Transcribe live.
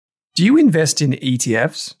Do you invest in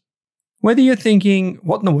ETFs? Whether you're thinking,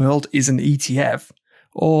 what in the world is an ETF?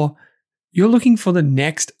 Or you're looking for the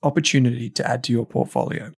next opportunity to add to your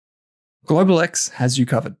portfolio, GlobalX has you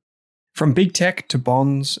covered. From big tech to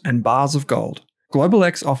bonds and bars of gold,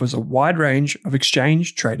 GlobalX offers a wide range of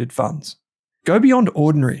exchange-traded funds. Go beyond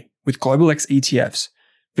ordinary with GlobalX ETFs.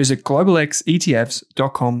 Visit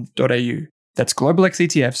globalxetfs.com.au. That's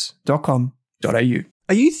globalxetfs.com.au.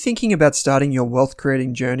 Are you thinking about starting your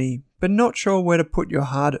wealth-creating journey, but not sure where to put your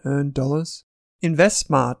hard-earned dollars?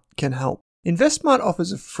 InvestSmart can help. InvestSmart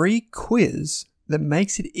offers a free quiz that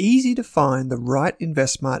makes it easy to find the right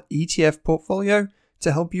InvestSmart ETF portfolio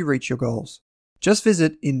to help you reach your goals. Just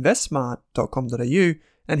visit investsmart.com.au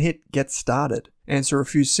and hit Get Started. Answer a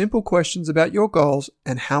few simple questions about your goals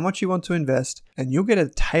and how much you want to invest, and you'll get a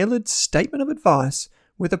tailored statement of advice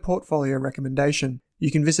with a portfolio recommendation. You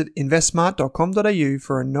can visit investsmart.com.au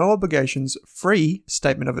for a no-obligations free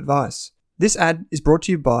statement of advice. This ad is brought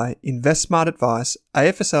to you by InvestSmart Advice,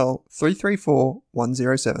 AFSL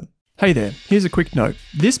 334107. Hey there, here's a quick note.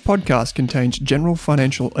 This podcast contains general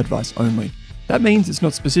financial advice only. That means it's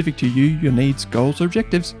not specific to you, your needs, goals, or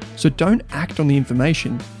objectives, so don't act on the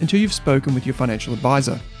information until you've spoken with your financial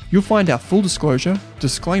advisor. You'll find our full disclosure,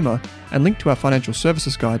 disclaimer, and link to our financial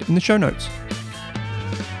services guide in the show notes.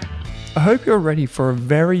 I hope you're ready for a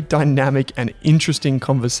very dynamic and interesting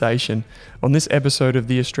conversation on this episode of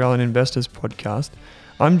the Australian Investors Podcast.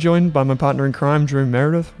 I'm joined by my partner in crime, Drew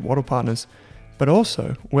Meredith, Wattle Partners, but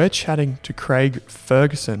also we're chatting to Craig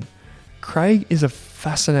Ferguson. Craig is a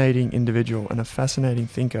fascinating individual and a fascinating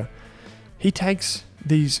thinker. He takes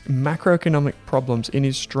these macroeconomic problems in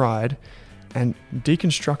his stride and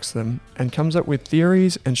deconstructs them and comes up with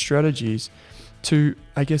theories and strategies to,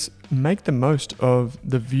 make the most of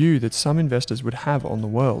the view that some investors would have on the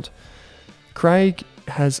world. Craig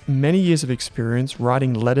has many years of experience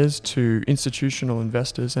writing letters to institutional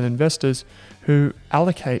investors and investors who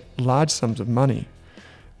allocate large sums of money.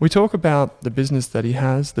 We talk about the business that he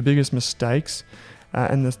has, the biggest mistakes,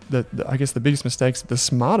 and the biggest mistakes that the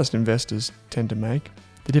smartest investors tend to make,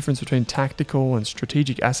 the difference between tactical and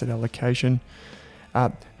strategic asset allocation,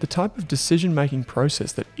 the type of decision-making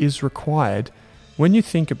process that is required when you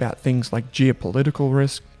think about things like geopolitical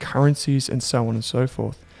risk, currencies, and so on and so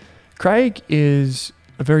forth. Craig is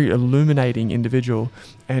a very illuminating individual,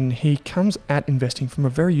 and he comes at investing from a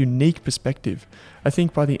very unique perspective. I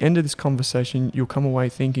think by the end of this conversation, you'll come away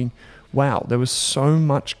thinking, wow, there was so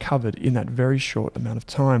much covered in that very short amount of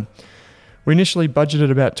time. We initially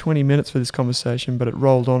budgeted about 20 minutes for this conversation, but it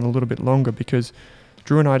rolled on a little bit longer because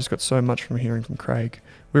Drew and I just got so much from hearing from Craig.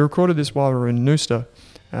 We recorded this while we were in Noosa.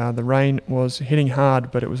 The rain was hitting hard,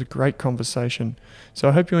 but it was a great conversation. So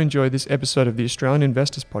I hope you enjoy this episode of the Australian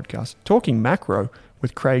Investors Podcast, Talking Macro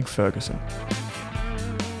with Craig Ferguson.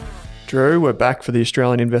 Drew, we're back for the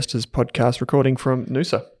Australian Investors Podcast, recording from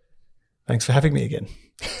Noosa. Thanks for having me again.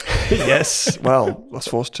 Yes, well, I was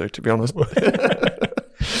forced to be honest. No,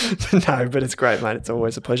 but it's great, mate. It's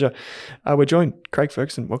always a pleasure. We're joined, Craig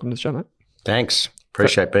Ferguson. Welcome to the show, mate. Thanks.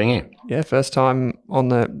 Appreciate being here. Yeah, first time on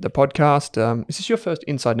the podcast. Is this your first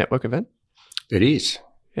Inside Network event? It is.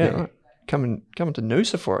 Yeah. Right. Coming to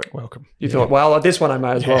Noosa for it. Welcome. You thought, well, this one I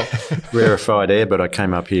may as well. Rarefied air, but I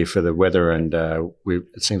came up here for the weather, and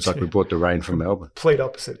it seems like we brought the rain from Melbourne. Complete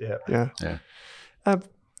opposite, yeah.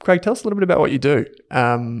 Craig, tell us a little bit about what you do.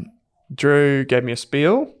 Drew gave me a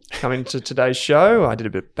spiel coming to today's show. I did a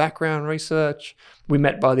bit of background research. We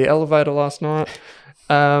met by the elevator last night.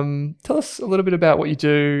 Tell us a little bit about what you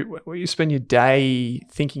do, what you spend your day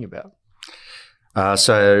thinking about.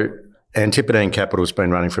 So Antipodean Capital has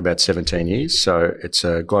been running for about 17 years. So it's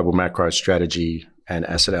a global macro strategy and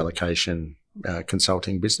asset allocation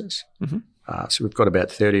consulting business. Mm-hmm. So we've got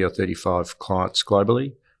about 30 or 35 clients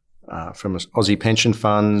globally, from Aussie pension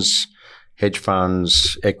funds, hedge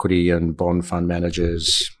funds, equity and bond fund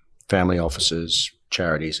managers, family offices,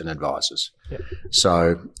 charities and advisors. Yep.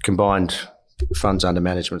 So combined funds under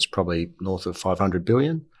management is probably north of 500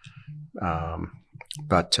 billion.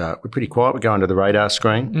 But we're pretty quiet. We go under the radar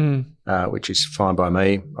screen, which is fine by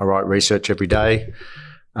me. I write research every day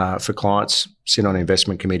for clients, sit on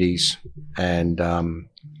investment committees, and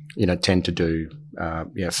tend to do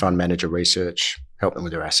fund manager research, help them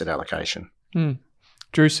with their asset allocation.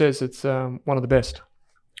 Drew says it's one of the best.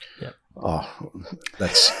 Yeah. Oh,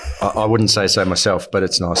 I wouldn't say so myself, but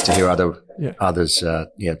it's nice to hear others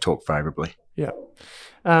talk favourably. Yeah.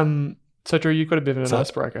 So, Drew, you've got a bit of an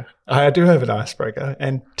icebreaker. I do have an icebreaker.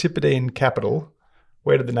 Antipodean Capital,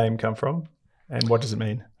 where did the name come from and what does it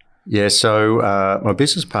mean? Yeah, so my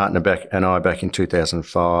business partner back in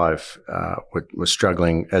 2005 was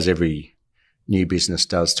struggling, as every new business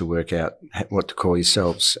does to work out what to call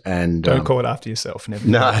yourselves. And Don't call it after yourself. Never.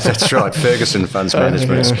 No, that's right. Ferguson Funds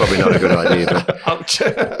Management is probably not a good idea.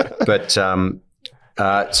 But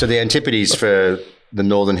so the Antipodes for the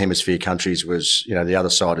Northern Hemisphere countries was, the other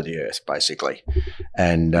side of the earth, basically.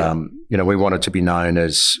 And, we wanted to be known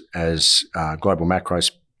as global macro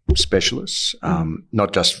specialists,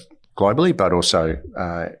 not just globally, but also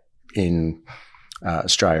in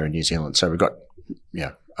Australia and New Zealand. So we've got,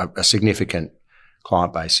 a significant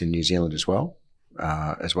client base in New Zealand as well,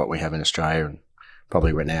 as what we have in Australia, and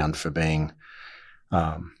probably renowned for being,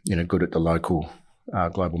 good at the local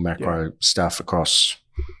global macro stuff across,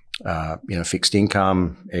 fixed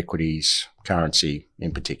income, equities, currency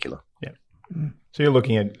in particular. Yeah. So you're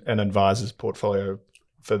looking at an advisor's portfolio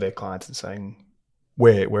for their clients and saying,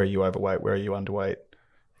 where are you overweight? Where are you underweight?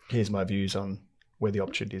 Here's my views on where the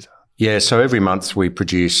opportunities are. Yeah, so every month we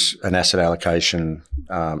produce an asset allocation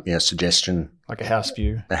suggestion. Like a house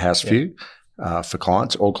view. View for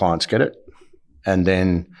clients. All clients get it. And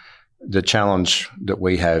then the challenge that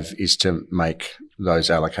we have is to make those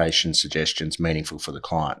allocation suggestions meaningful for the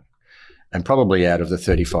client. And probably out of the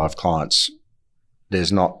 35 clients, there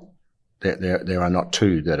are not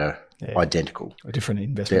two that are identical. Or different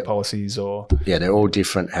investment policies or... Yeah, they're all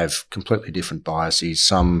different, have completely different biases.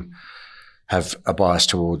 Some have a bias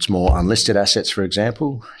towards more unlisted assets, for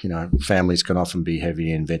example. Families can often be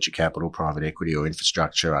heavy in venture capital, private equity or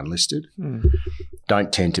infrastructure unlisted.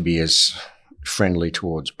 Don't tend to be as friendly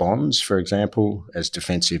towards bonds, for example, as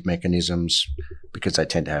defensive mechanisms because they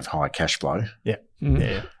tend to have high cash flow. Yeah.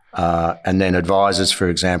 Yeah. And then advisors, for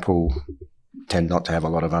example, tend not to have a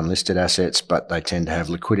lot of unlisted assets, but they tend to have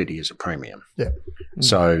liquidity as a premium. Yeah.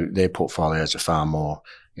 So their portfolios are far more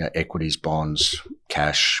equities, bonds,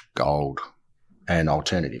 cash, gold, and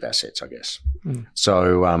alternative assets, I guess.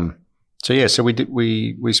 So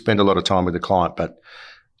we spend a lot of time with the client, but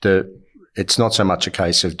it's not so much a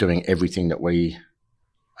case of doing everything that we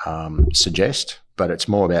suggest, but it's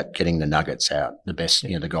more about getting the nuggets out, the best,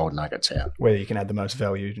 the gold nuggets out. Whether you can add the most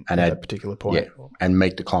value at that particular point. Yeah, and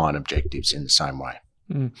meet the client objectives in the same way.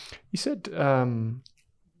 You said that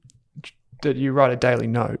you write a daily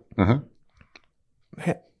note.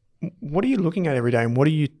 Mm-hmm. What are you looking at every day, and what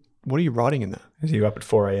are you writing in that? Are you up at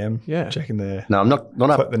 4 a.m. Yeah. checking the... No, I'm not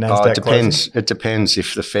up. The NASDAQ it depends. closing? It depends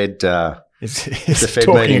if the Fed... If the Fed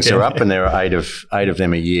meetings are up and there are eight of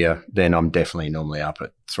them a year, then I'm definitely normally up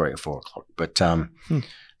at 3 or 4 o'clock.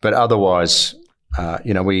 But otherwise,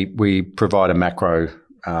 we provide a macro,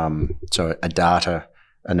 so a data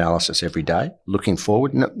analysis every day, looking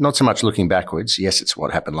forward. Not so much looking backwards. Yes, it's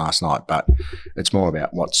what happened last night, but it's more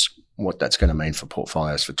about what that's going to mean for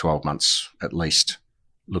portfolios for 12 months at least,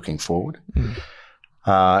 looking forward.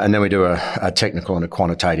 And then we do a technical and a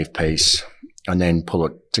quantitative piece, and then pull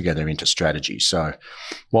it together into strategy. So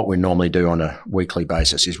what we normally do on a weekly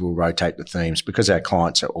basis is we'll rotate the themes because our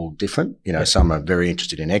clients are all different. Some are very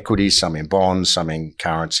interested in equities, some in bonds, some in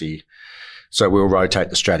currency. So we'll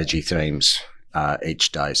rotate the strategy themes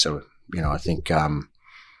each day. So, I think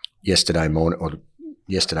yesterday morning,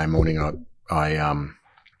 yesterday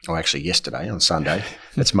on Sunday,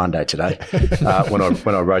 it's Monday today, when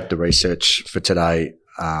I wrote the research for today,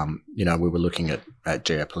 we were looking at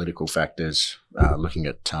geopolitical factors, looking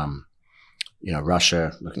at,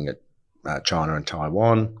 Russia, looking at China and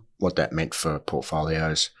Taiwan, what that meant for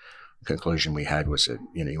portfolios. The conclusion we had was that,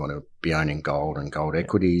 you want to be owning gold and gold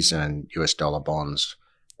equities and US dollar bonds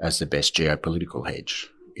as the best geopolitical hedge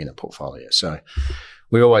in a portfolio. So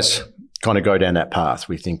we always kind of go down that path.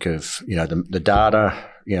 We think of, the data,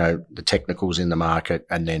 the technicals in the market,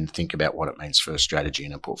 and then think about what it means for a strategy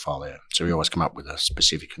in a portfolio. So we always come up with a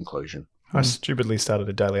specific conclusion. I stupidly started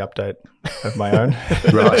a daily update of my own.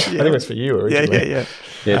 Right. I think it was for you originally. Yeah.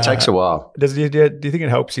 Yeah, it takes a while. Do you think it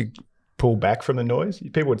helps you pull back from the noise?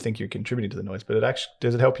 People would think you're contributing to the noise, but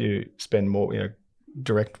does it help you spend more,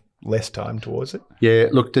 direct less time towards it? Yeah,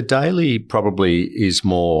 look, the daily probably is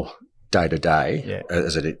more day to day,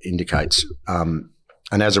 as it indicates. And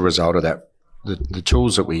as a result of that, the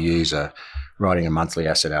tools that we use are writing a monthly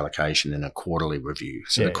asset allocation and a quarterly review.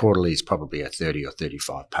 So the quarterly is probably a 30 or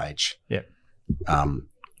 35 page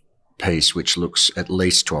piece, which looks at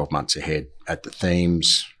least 12 months ahead at the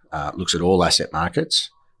themes, looks at all asset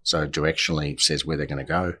markets, so directionally says where they're going to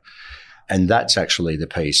go. And that's actually the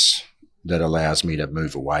piece that allows me to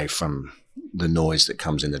move away from the noise that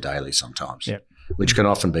comes in the daily sometimes, which can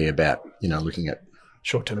often be about, looking at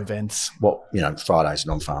short-term events, what, Friday's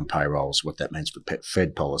non-farm payrolls, what that means for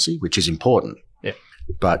Fed policy, which is important. Yeah.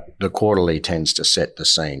 But the quarterly tends to set the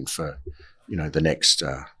scene for, the next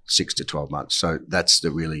 6 to 12 months. So that's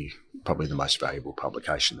the really probably the most valuable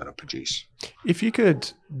publication that I produce. If you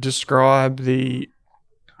could describe the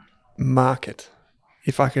market,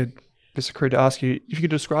 if I could, Mr. Creed, ask you, if you could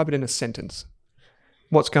describe it in a sentence,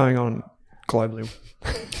 what's going on globally?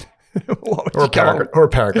 Or a paragraph. Or a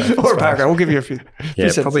paragraph. Or a paragraph. We'll give you a few. Yeah,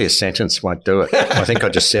 few probably a sentence won't do it. I think I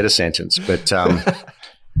just said a sentence, but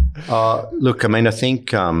look, I mean, I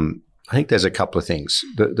think there's a couple of things.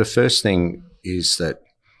 The first thing is that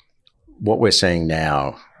what we're seeing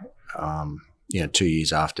now, 2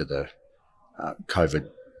 years after the COVID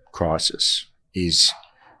crisis, is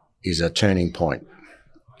a turning point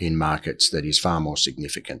in markets that is far more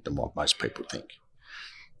significant than what most people think.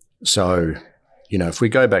 So, if we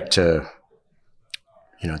go back to,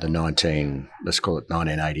 let's call it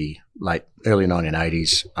 1980, early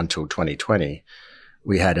 1980s until 2020,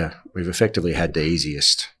 we've effectively had the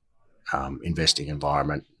easiest investing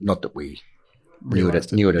environment. Not that we knew it at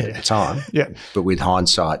the time, but with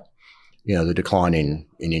hindsight, the decline in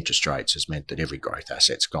interest rates has meant that every growth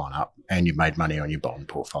asset's gone up, and you've made money on your bond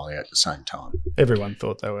portfolio at the same time. Everyone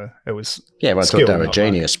thought everyone thought they were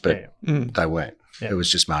genius, but Yeah. they weren't. Yeah. It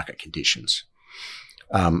was just market conditions.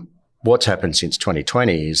 What's happened since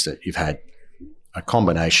 2020 is that you've had a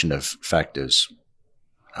combination of factors,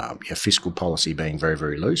 fiscal policy being very,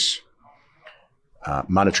 very loose,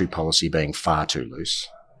 monetary policy being far too loose,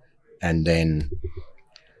 and then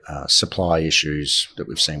supply issues that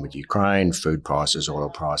we've seen with Ukraine, food prices, oil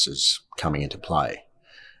prices coming into play.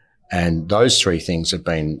 And those three things have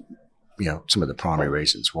been, some of the primary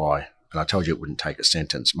reasons why, and I told you it wouldn't take a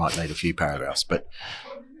sentence, might need a few paragraphs, but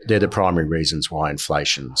they're the primary reasons why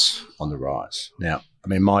inflation's on the rise. Now, I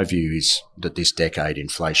mean, my view is that this decade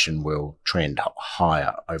inflation will trend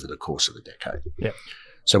higher over the course of the decade. Yeah.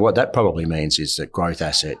 So what that probably means is that growth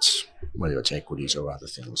assets, whether it's equities or other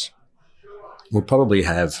things, will probably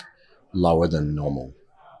have lower than normal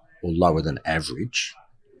or lower than average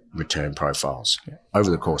return profiles over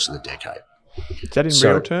the course of the decade. Is that in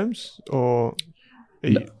real terms or?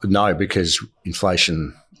 No, because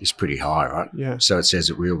inflation is pretty high, right? Yeah. So it says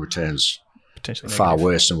that real returns Potentially are far negative.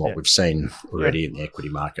 worse than what we've seen already in the equity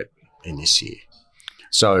market in this year.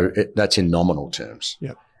 So that's in nominal terms.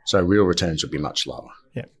 Yep. So real returns would be much lower.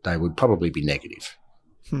 Yeah. They would probably be negative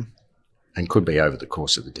and could be over the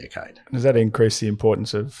course of the decade. Does that increase the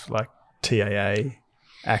importance of TAA,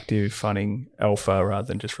 active funding alpha, rather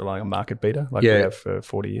than just relying on market beta like we have for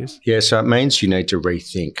 40 years? Yeah, so it means you need to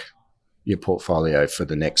rethink your portfolio for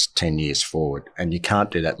the next 10 years forward, and you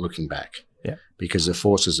can't do that looking back because the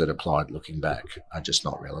forces that applied looking back are just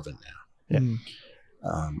not relevant now.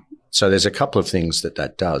 Yeah. So there's a couple of things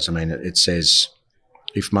that does. I mean, it says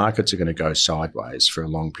if markets are going to go sideways for a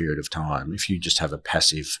long period of time, if you just have a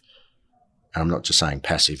passive, and I'm not just saying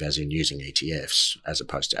passive as in using ETFs as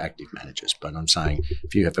opposed to active managers, but I'm saying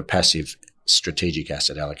if you have a passive strategic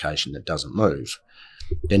asset allocation that doesn't move,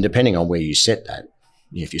 then depending on where you set that,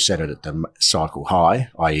 if you set it at the cycle high,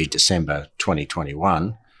 i.e. December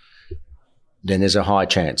 2021, then there's a high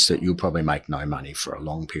chance that you'll probably make no money for a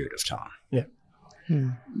long period of time. Yeah.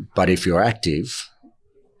 But if you're active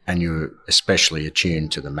and you're especially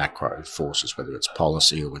attuned to the macro forces, whether it's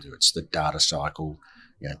policy or whether it's the data cycle,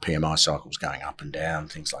 PMI cycles going up and down,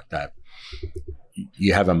 things like that,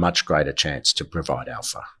 you have a much greater chance to provide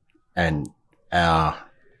alpha. And the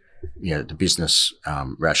business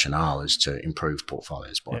rationale is to improve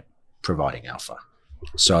portfolios by providing alpha.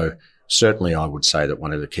 So certainly I would say that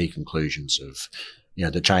one of the key conclusions of,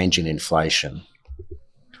 the change in inflation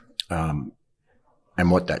and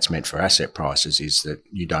what that's meant for asset prices is that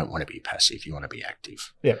you don't want to be passive, you want to be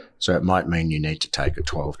active. Yeah. So it might mean you need to take a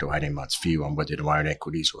 12 to 18 months view on whether to own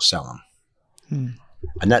equities or sell them.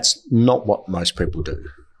 And that's not what most people do.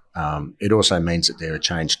 It also means that there are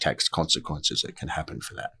change tax consequences that can happen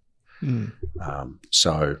for that.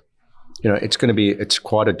 So, it's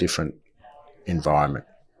quite a different environment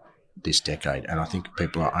this decade. And I think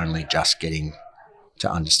people are only just getting to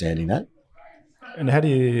understanding that. And how do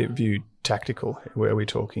you view tactical? Where are we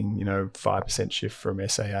talking, 5% shift from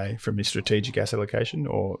SAA, from your strategic asset allocation,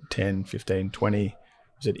 or 10, 15, 20?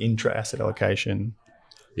 Is it intra-asset allocation?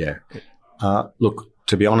 Yeah. Look,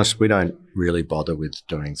 to be honest, we don't really bother with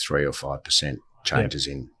doing 3 or 5% changes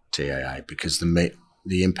in TAA because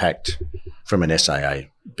the impact from an SAA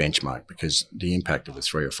benchmark, because the impact of a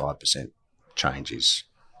 3 or 5% change is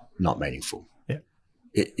not meaningful. Yeah.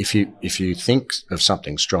 If you think of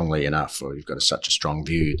something strongly enough, or you've got such a strong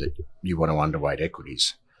view that you want to underweight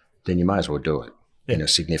equities, then you may as well do it in a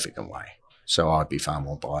significant way. So I'd be far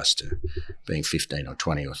more biased to being 15 or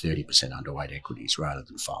 20 or 30% underweight equities rather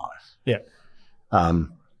than 5. Yeah.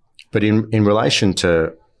 But in relation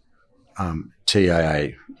to TAA,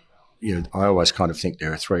 I always kind of think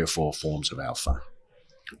there are 3 or 4 forms of alpha.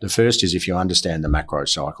 The first is if you understand the macro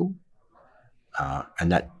cycle,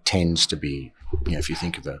 and that tends to be, if you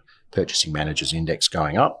think of a purchasing managers index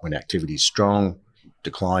going up when activity is strong,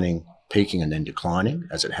 declining, peaking and then declining,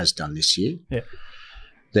 as it has done this year,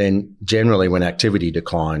 then generally when activity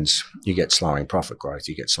declines, you get slowing profit growth,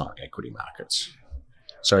 you get slowing equity markets.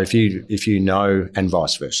 So if you know, and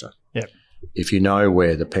vice versa, if you know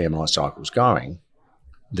where the PMI cycle is going,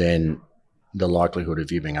 then the likelihood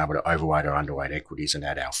of you being able to overweight or underweight equities and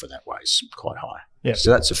add alpha that way is quite high. So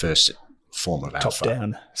that's the first form of alpha. Top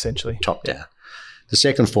down, essentially. Top down. The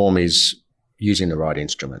second form is using the right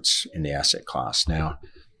instruments in the asset class. Now,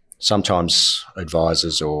 sometimes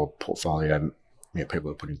advisors or portfolio, people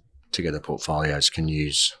who are putting together portfolios can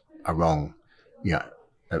use a wrong,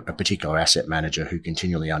 a particular asset manager who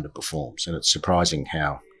continually underperforms. And it's surprising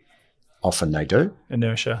how often they do.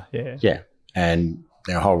 Inertia, Yeah. And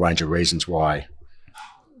there are a whole range of reasons why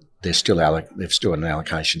they've still an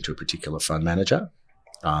allocation to a particular fund manager.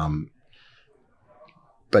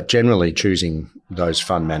 But generally choosing those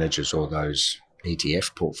fund managers or those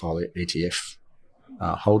ETF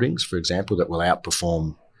holdings, for example, that will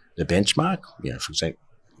outperform the benchmark, for example,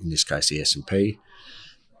 in this case, the S&P,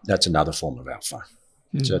 that's another form of alpha.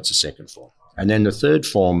 So that's the second form. And then the third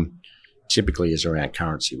form typically is around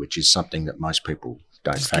currency, which is something that most people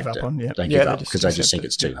don't factor. Give up on, They give up because they just think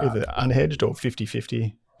it's too hard. Either unhedged or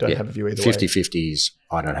 50-50. Don't have a view either way. 50-50 is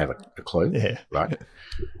I don't have a clue. Right.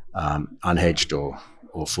 Unhedged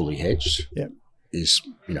or fully hedged is,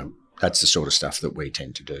 that's the sort of stuff that we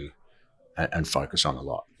tend to do and focus on a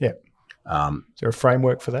lot. Is there a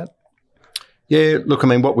framework for that? Yeah, look,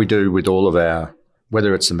 what we do with all of our,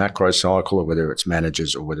 whether it's the macro cycle or whether it's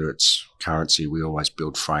managers or whether it's currency, we always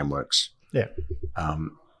build frameworks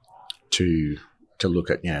to look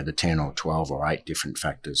at, the 10 or 12 or 8 different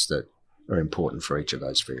factors that are important for each of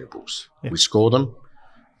those variables. We score them.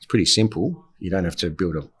 It's pretty simple. You don't have to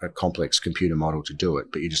build a complex computer model to do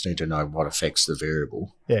it, but you just need to know what affects the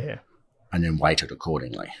variable and then weight it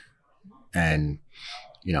accordingly. And,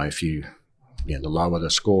 if the lower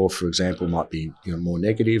the score, for example, might be more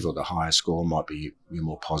negative, or the higher score might be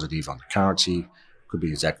more positive on the currency. Could be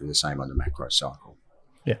exactly the same on the macro cycle.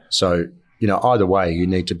 So, either way, you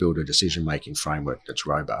need to build a decision-making framework that's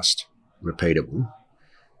robust, repeatable,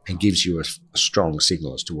 and gives you a strong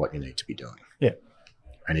signal as to what you need to be doing.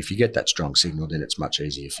 And if you get that strong signal, then it's much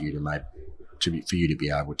easier for you to be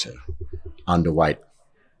able to underweight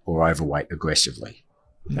or overweight aggressively,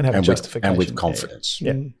 and have a justification, and with confidence.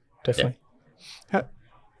 Definitely.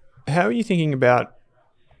 How are you thinking about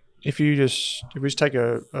if we just take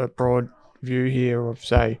a broad view here of,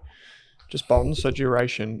 say, just bonds, so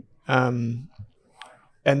duration, and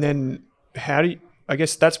then how do you, I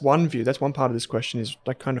guess that's one view, that's one part of this question, is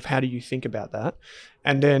like kind of how do you think about that?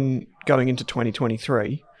 And then going into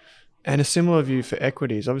 2023, and a similar view for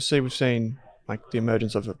equities. Obviously, we've seen like the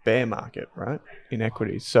emergence of a bear market, right, in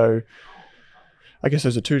equities. So I guess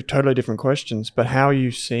those are 2 totally different questions, but how are you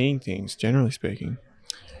seeing things, generally speaking?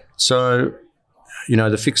 So,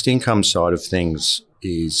 the fixed income side of things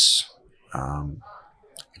is,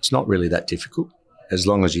 it's not really that difficult as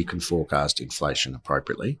long as you can forecast inflation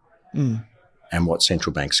appropriately and what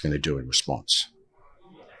central banks are going to do in response.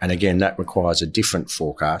 And again, that requires a different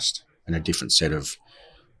forecast and a different set of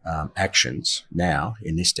actions now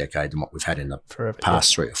in this decade than what we've had in the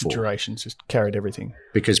past 3 or 4. Durations just carried everything.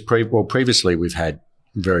 Because previously we've had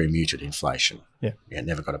very muted inflation. It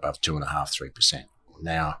never got above 2.5-3%.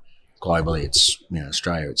 Now, globally, it's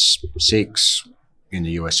Australia, it's 6. In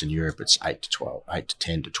the US and Europe, it's 8 to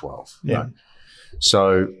 10 to 12. Right?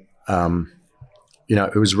 So,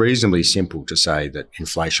 it was reasonably simple to say that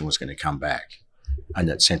inflation was going to come back and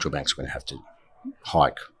that central banks were going to have to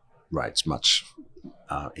hike rates much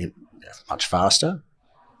faster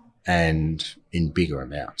and in bigger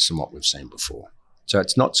amounts than what we've seen before. So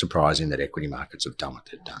it's not surprising that equity markets have done what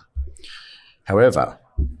they've done. However,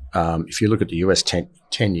 if you look at the US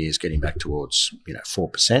 10 years getting back towards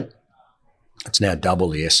 4%, it's now double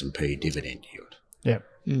the S&P dividend yield.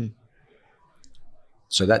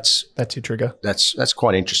 So that's your trigger. That's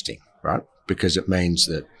quite interesting, right? Because it means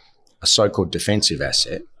that a so-called defensive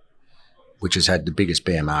asset, which has had the biggest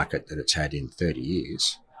bear market that it's had in 30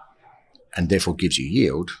 years, and therefore gives you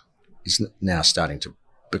yield, is now starting to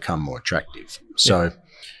become more attractive. So,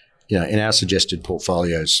 in our suggested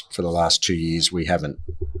portfolios for the last 2 years, we haven't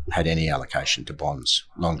had any allocation to bonds,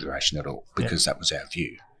 long duration at all, because that was our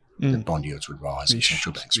view, that bond yields would rise and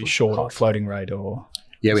central banks would short or floating rate or...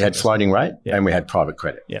 Yeah, we had floating rate and we had private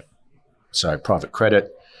credit. Yeah. So private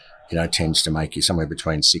credit tends to make you somewhere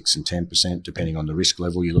between 6 and 10%, depending on the risk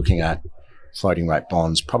level you're looking at. Floating rate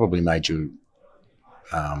bonds probably made you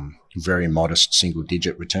very modest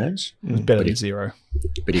single-digit returns. It was better than zero.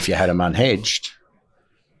 But if you had them unhedged,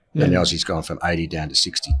 then the Aussie's gone from 80 down to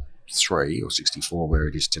 63 or 64, where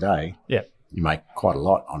it is today. Yeah. You make quite a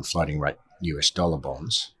lot on floating rate US dollar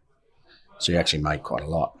bonds. So you actually made quite a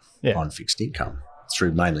lot on fixed income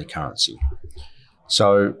through mainly currency.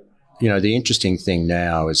 So, the interesting thing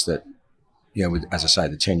now is that, with, as I say,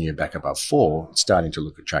 the 10-year back above 4, it's starting to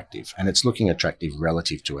look attractive, and it's looking attractive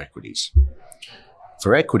relative to equities.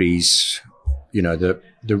 For equities, the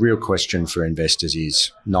real question for investors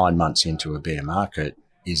is 9 months into a bear market,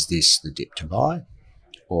 is this the dip to buy?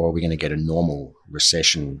 Or are we going to get a normal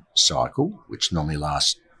recession cycle, which normally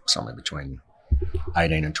lasts somewhere between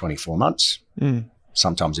 18 and 24 months,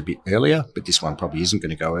 sometimes a bit earlier, but this one probably isn't going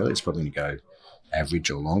to go early. It's probably going to go average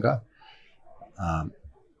or longer.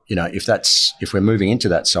 If we're moving into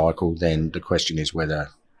that cycle, then the question is whether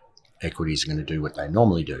equities are going to do what they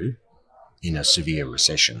normally do in a severe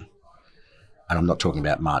recession. And I'm not talking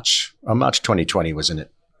about March. March 2020 was an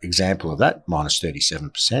example of that, minus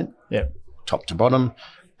 37%, top to bottom,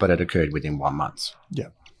 but it occurred within 1 month. Yeah.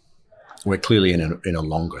 We're clearly in a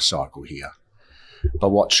longer cycle here. But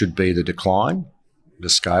what should be the decline, the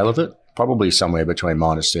scale of it? Probably somewhere between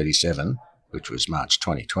minus 37, which was March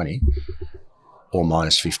 2020, or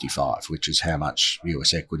minus 55, which is how much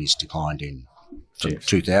US equities declined from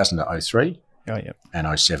 2000 to 03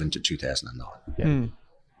 and 07 to 2009. Yeah.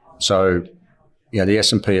 So, the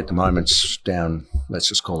S&P at the moment's down, let's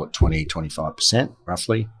just call it 20, 25%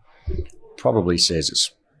 roughly. Probably says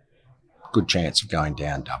it's a good chance of going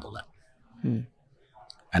down double that.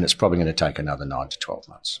 And it's probably going to take another 9 to 12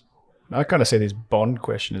 months. I kind of see this bond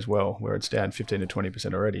question as well, where it's down 15 to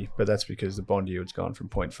 20% already, but that's because the bond yield's gone from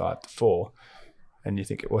 0.5 to 4. And you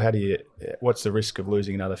think, well, what's the risk of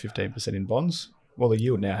losing another 15% in bonds? Well, the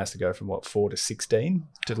yield now has to go from 4 to 16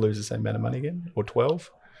 to lose the same amount of money again, or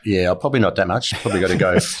 12. Yeah, probably not that much. Probably got to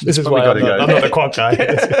go. This is why I'm not the quant guy.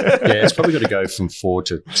 It's probably got to go from 4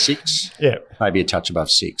 to 6. Yeah, maybe a touch above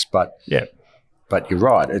 6. But you're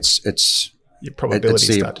right. It's your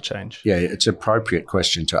probabilities start to change. Yeah, it's an appropriate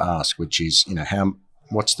question to ask, which is,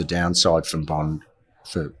 what's the downside for bond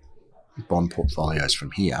portfolios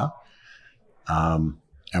from here, and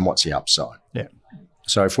what's the upside? Yeah.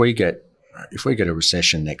 So if we get a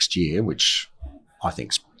recession next year, which I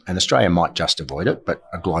think, and Australia might just avoid it, but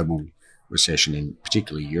a global recession in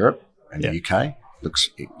particularly Europe and the UK looks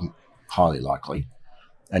highly likely,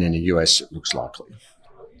 and in the US it looks likely.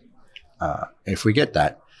 If we get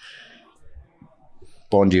that,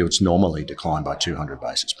 bond yields normally decline by 200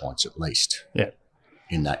 basis points at least. Yeah.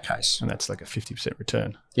 In that case. And that's like a 50%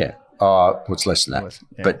 return. Yeah. It's less than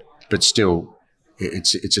that. But still,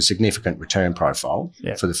 it's a significant return profile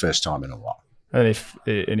for the first time in a while. And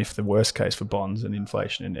if the worst case for bonds and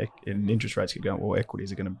inflation and interest rates keep going, well,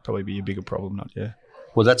 equities are going to probably be a bigger problem, not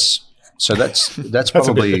Well, that's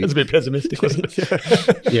probably that's a bit pessimistic, wasn't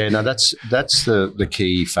it? Yeah, no, that's the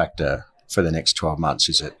key factor for the next 12 months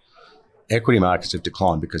is that equity markets have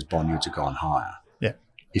declined because bond yields have gone higher. Yeah.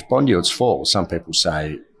 If bond yields fall, some people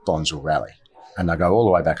say bonds will rally, and they go all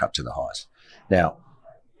the way back up to the highs. Now,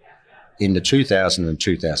 in the 2000 and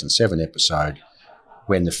 2007 episode,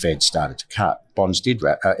 when the Fed started to cut,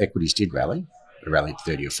 equities did rally. They rallied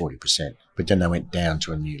 30 or 40%, but then they went down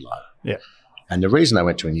to a new low. Yeah. And the reason they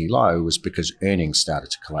went to a new low was because earnings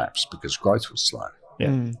started to collapse because growth was slow.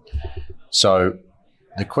 Yeah. So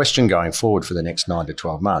the question going forward for the next 9 to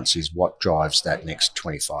 12 months is what drives that next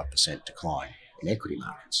 25% decline in equity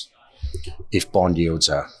markets if bond yields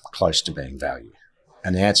are close to being value?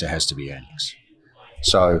 And the answer has to be earnings.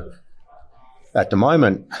 So at the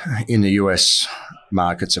moment in the US,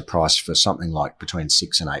 markets are priced for something like between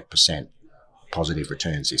 6 and 8% positive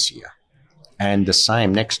returns this year, and the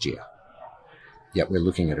same next year. Yet we're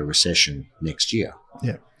looking at a recession next year.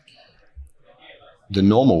 Yeah. The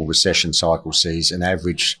normal recession cycle sees an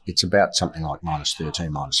average, it's about something like minus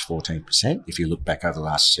 13, minus 14%, if you look back over the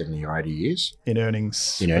last 70 or 80 years. In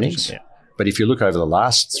earnings. Yeah. But if you look over the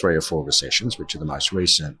last 3 or 4 recessions, which are the most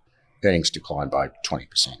recent, earnings declined by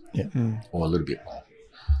 20% or a little bit more.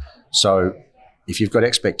 So if you've got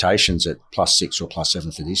expectations at plus 6 or plus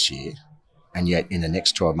 7 for this year, and yet in the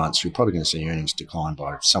next 12 months, you're probably going to see earnings decline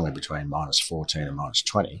by somewhere between minus 14 and minus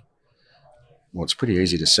 20. Well, it's pretty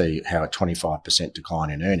easy to see how a 25% decline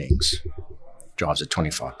in earnings drives a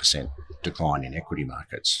 25% decline in equity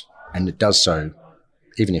markets. And it does so,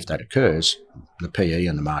 even if that occurs, the PE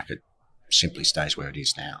in the market simply stays where it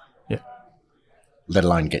is now. Yeah. Let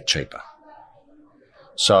alone get cheaper.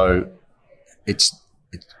 So it's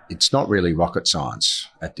it's not really rocket science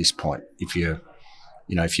at this point. If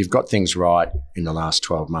you've got things right in the last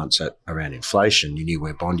 12 months around inflation, you knew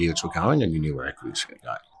where bond yields were going and you knew where equities were going to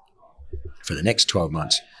go. For the next 12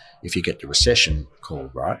 months, if you get the recession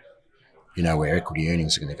called right, you know where equity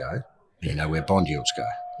earnings are going to go, and you know where bond yields go.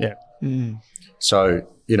 Yeah. So,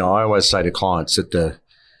 I always say to clients that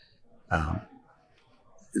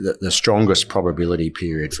the strongest probability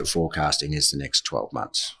period for forecasting is the next 12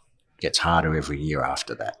 months. It gets harder every year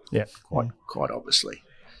after that. Yeah. Quite obviously.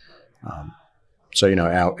 So,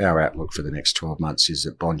 our outlook for the next 12 months is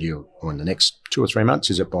that bond yield, or in the next 2 or 3 months,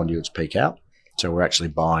 is that bond yields peak out. So we're actually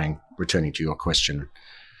buying, returning to your question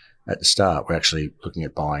at the start, we're actually looking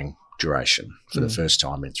at buying duration for the first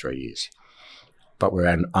time in 3 years. But we're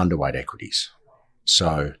underweight equities.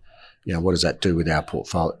 So, what does that do with our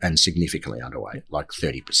portfolio? And significantly underweight, like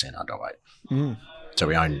 30% underweight. So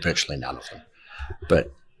we own virtually none of them.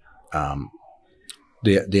 But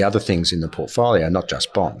the other things in the portfolio are not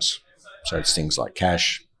just bonds. So it's things like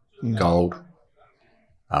cash, gold,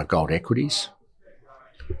 gold equities,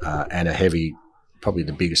 and a heavy, probably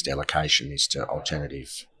the biggest allocation is to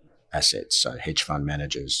alternative assets. So hedge fund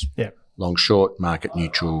managers, long short, market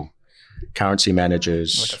neutral, currency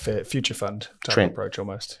managers. Like a fair future fund type approach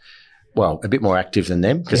almost. Well, a bit more active than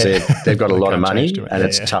them because they've got a lot of money and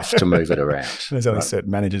it's tough to move it around. There's only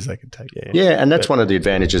certain managers they can take. And that's one of the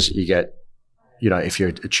advantages you get. If you're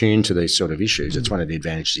attuned to these sort of issues, it's one of the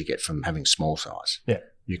advantages you get from having small size. Yeah.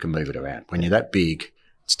 You can move it around. When you're that big,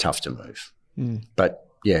 it's tough to move. But,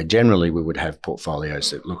 generally we would have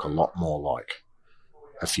portfolios that look a lot more like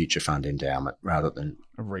a future fund endowment rather than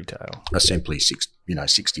a retail. A simply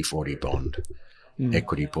 60-40 bond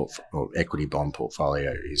equity bond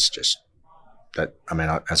portfolio is just that. I mean,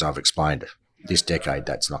 as I've explained, this decade,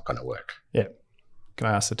 that's not going to work. Yeah. Can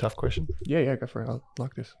I ask the tough question? Yeah, go for it. I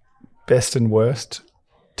like this. Best and worst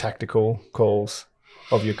tactical calls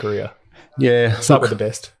of your career? Yeah. Start with the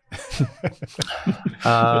best. You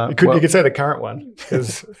could say the current one.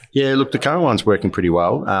 The current one's working pretty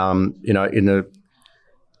well.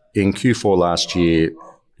 In Q4 last year,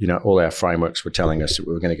 all our frameworks were telling us that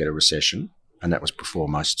we were going to get a recession, and that was before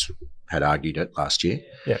most had argued it last year.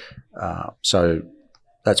 Yeah. So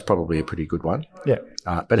that's probably a pretty good one. Yeah.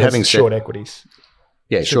 But having said short equities.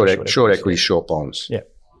 Yeah, short equities, short bonds. Yeah.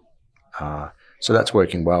 So that's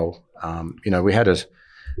working well. We had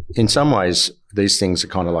in some ways, these things are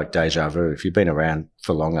kind of like deja vu. If you've been around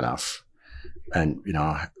for long enough, and,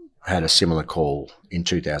 I had a similar call in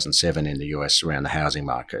 2007 in the US around the housing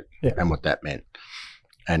market and what that meant,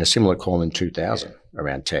 and a similar call in 2000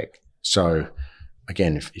 around tech. So,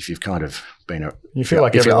 again, if you've kind of been you feel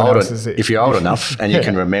like everyone else is if you're old enough and you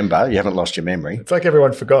can remember, you haven't lost your memory. It's like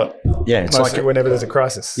everyone forgot. Yeah, it's like whenever there's a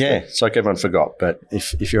crisis. Yeah, it's like everyone forgot. But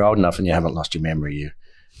if you're old enough and you haven't lost your memory,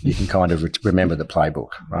 you can kind of remember the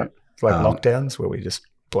playbook, right? It's like lockdowns where we just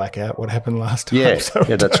black out what happened last time. Yeah,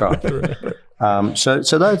 that's right.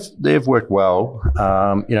 So they've worked well.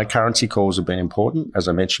 Currency calls have been important, as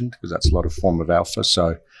I mentioned, because that's a lot of form of alpha.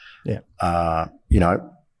 So,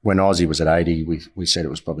 when Aussie was at 80, we said it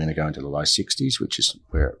was probably going to go into the low 60s, which is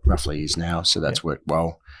where it roughly is now. So that's worked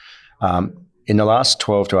well. In the last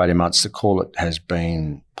 12 to 18 months, the call that has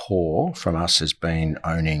been poor from us has been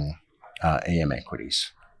owning EM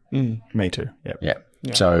equities. Me too. Yep. Yeah.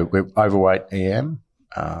 So we're overweight EM.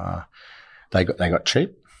 They got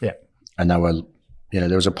cheap. Yeah. And they were,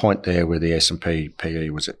 there was a point there where the S&P PE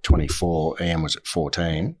was at 24, EM was at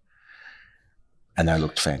 14. And they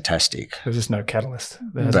looked fantastic. There's just no catalyst.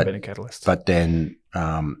 There hasn't been a catalyst. But then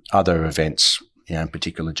other events, in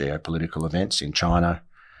particular geopolitical events in China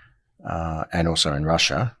and also in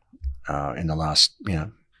Russia in the last,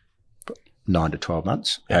 9 to 12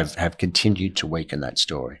 months have continued to weaken that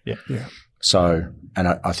story. Yeah. So, and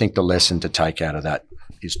I think the lesson to take out of that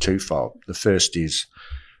is twofold. The first is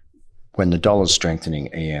when the dollar's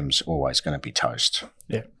strengthening, EM's always going to be toast.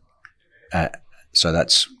 Yeah. So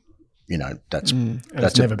that's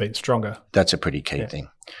never been stronger. That's a pretty key thing.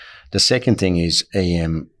 The second thing is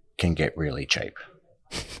EM can get really cheap.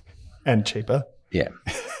 And cheaper. Yeah.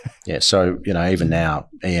 Yeah. So, even now,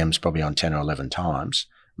 EM's probably on 10 or 11 times,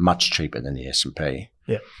 much cheaper than the S&P.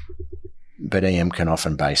 Yeah. But EM can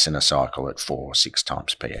often base in a cycle at 4 or 6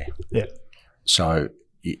 times PE. Yeah. So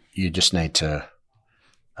you just need to,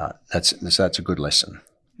 that's a good lesson,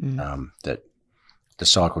 that the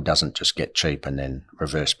cycle doesn't just get cheap and then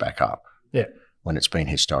reverse back up. Yeah. When it's been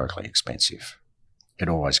historically expensive. It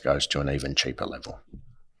always goes to an even cheaper level.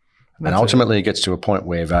 And ultimately it gets to a point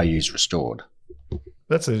where value is restored.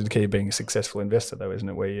 That's the key of being a successful investor though, isn't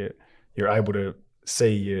it? Where you're able to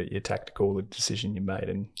see your tactical decision you made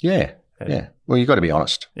and Yeah. Well, you've got to be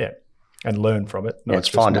honest. Yeah. And learn from it. Yeah, it's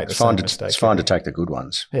fine to take the good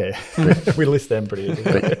ones. Yeah. We list them pretty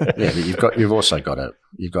easily. But you've also got to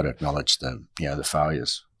acknowledge the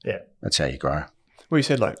failures. Yeah. That's how you grow. Well, you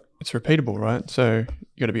said like it's repeatable, right? So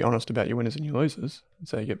you got to be honest about your winners and your losers.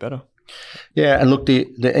 That's how you get better. Yeah, and look, the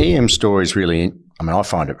EM story is really, I mean, I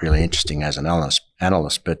find it really interesting as an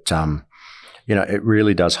analyst, but it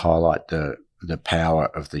really does highlight the power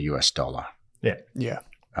of the US dollar. Yeah. Yeah.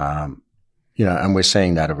 And we're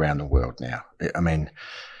seeing that around the world now. I mean,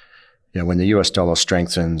 when the US dollar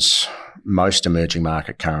strengthens, most emerging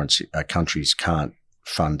market countries can't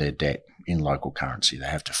fund their debt in local currency. They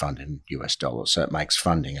have to fund in US dollars. So it makes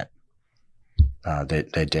funding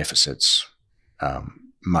their deficits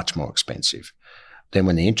much more expensive. Then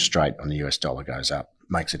when the interest rate on the US dollar goes up,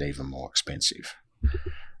 it makes it even more expensive.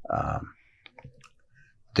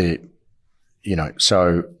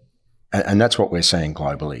 And that's what we're seeing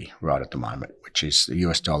globally right at the moment, which is the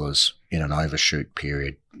US dollar's in an overshoot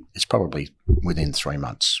period. It's probably within 3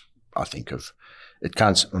 months, I think, of it.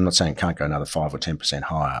 I'm not saying it can't go another 5 or 10%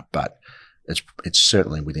 higher, but it's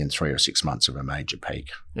certainly within 3 or 6 months of a major peak.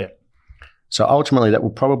 Yeah. So ultimately, that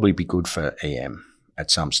will probably be good for EM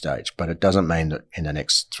at some stage, but it doesn't mean that in the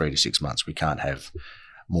next 3 to 6 months we can't have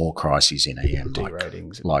more crises in EM,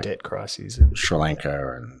 deratings, like debt crises, and Sri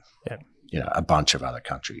Lanka and a bunch of other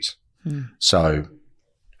countries. Mm. So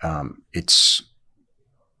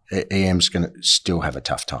EM's going to still have a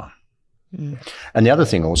tough time. Mm. And the other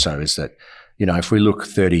thing also is that, if we look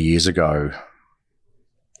 30 years ago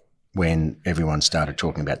when everyone started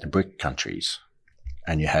talking about the BRIC countries,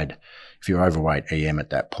 and if you're overweight EM at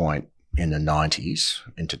that point in the 90s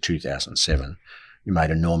into 2007, you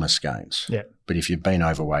made enormous gains. Yeah. But if you've been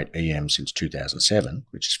overweight EM since 2007,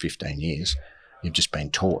 which is 15 years, you've just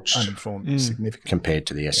been torched. Underperformed significantly. Compared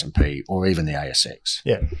to the S&P or even the ASX.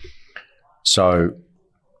 Yeah. So,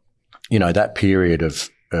 that period of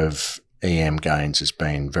EM gains has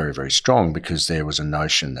been very, very strong because there was a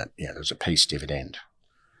notion that, there was a peace dividend.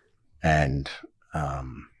 And,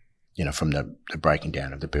 from the breaking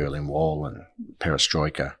down of the Berlin Wall and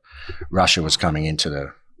perestroika, Russia was coming into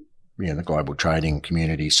the global trading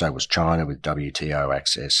community, so was China with WTO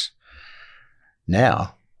access.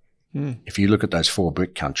 Now, if you look at those 4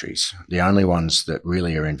 BRIC countries, the only ones that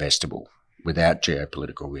really are investable without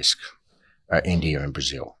geopolitical risk are India and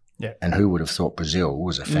Brazil. Yeah. And who would have thought Brazil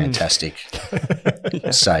was a fantastic,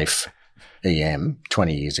 safe EM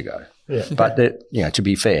 20 years ago? Yeah. But, to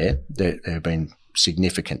be fair, there have been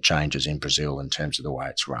significant changes in Brazil in terms of the way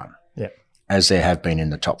it's run, as there have been in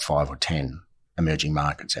the top 5 or 10 emerging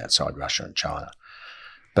markets outside Russia and China.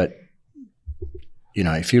 But,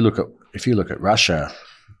 if you look at Russia,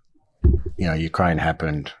 Ukraine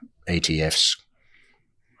happened, ETFs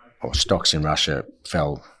or stocks in Russia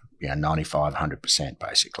fell 95, 100%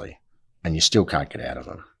 basically, and you still can't get out of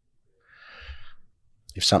them.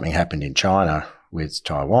 If something happened in China with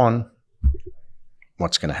Taiwan,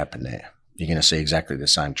 what's going to happen there? You're going to see exactly the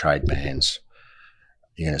same trade bans.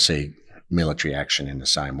 You're going to see military action in the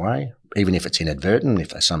same way, even if it's inadvertent, if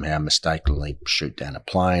they somehow mistakenly shoot down a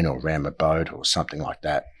plane or ram a boat or something like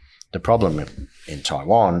that. The problem in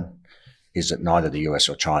Taiwan is that neither the US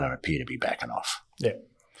or China appear to be backing off. Yeah.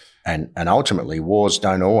 And ultimately, wars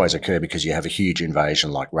don't always occur because you have a huge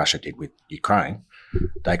invasion like Russia did with Ukraine.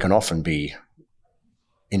 They can often be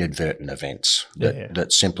inadvertent events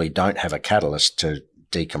that simply don't have a catalyst to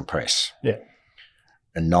decompress. Yeah.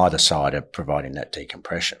 And neither side are providing that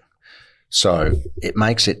decompression. So it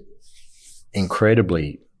makes it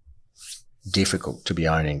incredibly difficult to be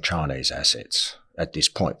owning Chinese assets at this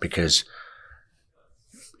point, because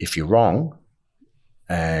if you're wrong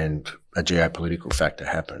and a geopolitical factor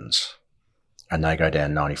happens and they go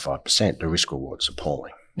down 95%, the risk reward's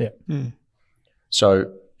appalling. Yeah. Mm.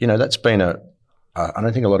 So, that's been I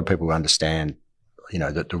don't think a lot of people understand,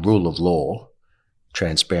 that the rule of law,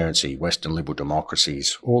 transparency, Western liberal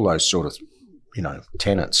democracies, all those sort of,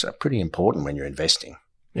 tenets are pretty important when you're investing.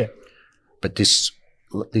 Yeah. But this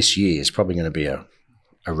year is probably going to be a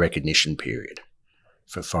recognition period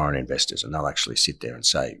for foreign investors, and they'll actually sit there and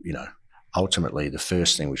say, ultimately the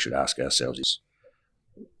first thing we should ask ourselves is,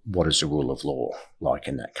 what is the rule of law like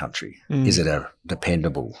in that country? Mm. Is it a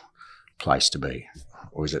dependable place to be?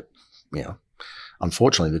 Or is it,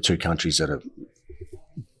 unfortunately, the 2 countries that are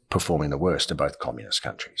performing the worst are both communist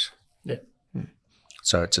countries. Yeah. Mm.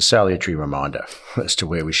 So it's a salutary reminder as to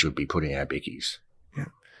where we should be putting our bickies. Yeah.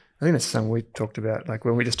 I think that's something we talked about, like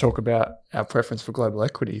when we just talk about our preference for global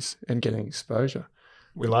equities and getting exposure.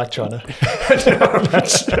 We like China.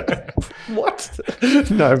 What?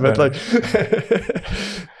 No, but like,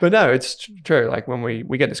 but no, it's true. Like when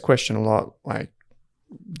we get this question a lot, like,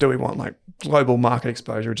 do we want like global market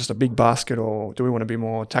exposure, just a big basket, or do we want to be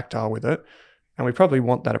more tactile with it? And we probably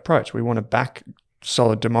want that approach. We want to back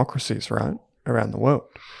solid democracies, right, around the world.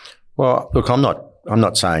 Well, look, I'm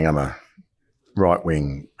not saying I'm a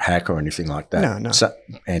right-wing hack or anything like that. No. So,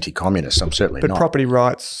 anti-communist, I'm certainly But not. property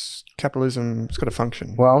rights, capitalism, it's got to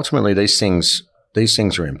function. Well, ultimately, these things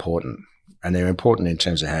are important, and they're important in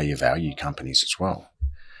terms of how you value companies as well.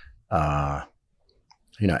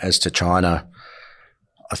 As to China,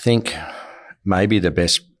 I think the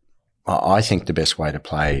best way to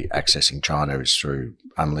play accessing China is through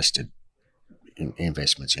unlisted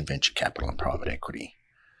investments in venture capital and private equity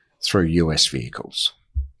through US vehicles.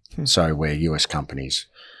 So where US companies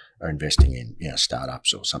are investing in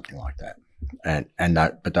startups or something like that,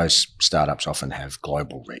 but those startups often have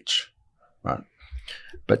global reach, right?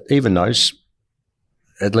 But even those,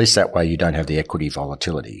 at least that way, you don't have the equity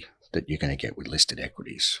volatility that you're going to get with listed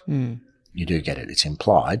equities. You do get it; it's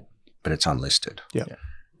implied, but it's unlisted. Yeah.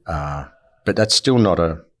 But that's still not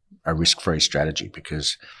a risk-free strategy,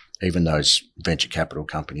 because even those venture capital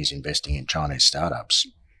companies investing in Chinese startups,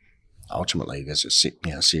 ultimately there's a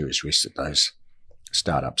serious risk that those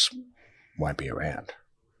startups won't be around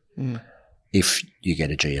if you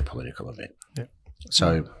get a geopolitical event. Yeah.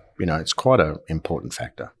 So, it's quite an important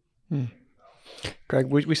factor. Greg,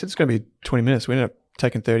 we said it's going to be 20 minutes. We ended up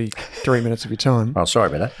taking 33 minutes of your time. Oh, sorry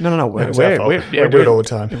about that. No. We do it all the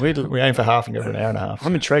time. We aim for half and go for an hour and a half.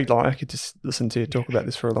 I'm intrigued. Like, I could just listen to you talk about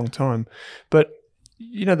this for a long time. But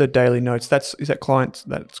the daily notes, that's client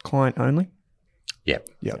only? Yep.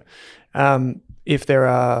 Yeah. If there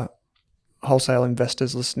are wholesale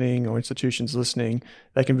investors listening or institutions listening,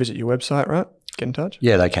 they can visit your website, right? Get in touch?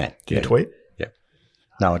 Yeah, they can. Do you tweet? Yep.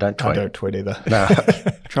 No, I don't tweet. I don't tweet either. No.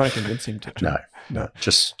 Trying to convince him to. No.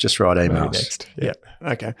 Just write emails. Next. Yeah.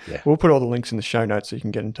 Okay. Yeah. We'll put all the links in the show notes so you can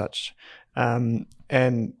get in touch. And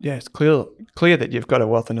it's clear that you've got a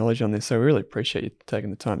wealth of knowledge on this. So we really appreciate you taking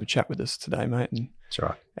the time to chat with us today, mate. And That's all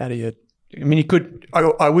right. out of your, I mean, you could,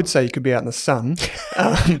 I would say you could be out in the sun,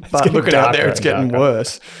 but looking out there, it's getting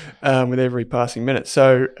worse with every passing minute.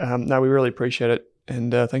 So no, we really appreciate it.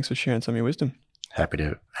 And thanks for sharing some of your wisdom. Happy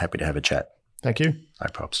to have a chat. Thank you. No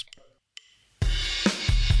props.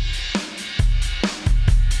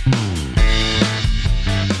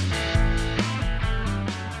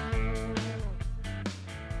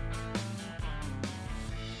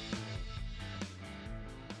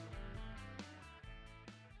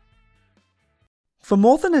 For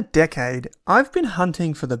more than a decade, I've been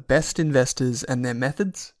hunting for the best investors and their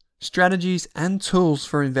methods, strategies, and tools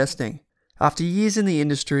for investing. After years in the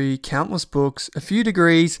industry, countless books, a few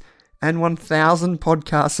degrees, and 1,000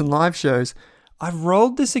 podcasts and live shows, I've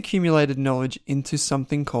rolled this accumulated knowledge into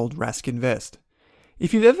something called Rask Invest.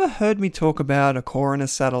 If you've ever heard me talk about a core and a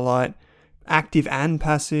satellite, active and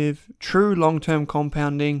passive, true long-term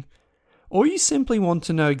compounding, or you simply want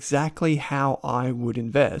to know exactly how I would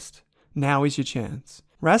invest, now is your chance.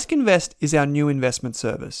 Rask Invest is our new investment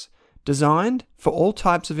service, designed for all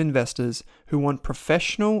types of investors who want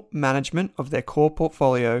professional management of their core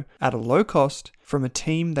portfolio at a low cost from a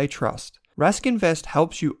team they trust. Rask Invest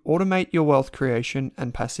helps you automate your wealth creation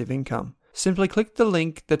and passive income. Simply click the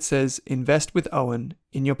link that says Invest with Owen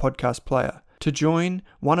in your podcast player to join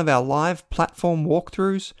one of our live platform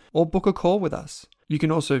walkthroughs or book a call with us. You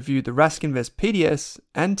can also view the Rask Invest PDS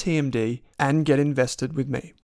and TMD and get invested with me.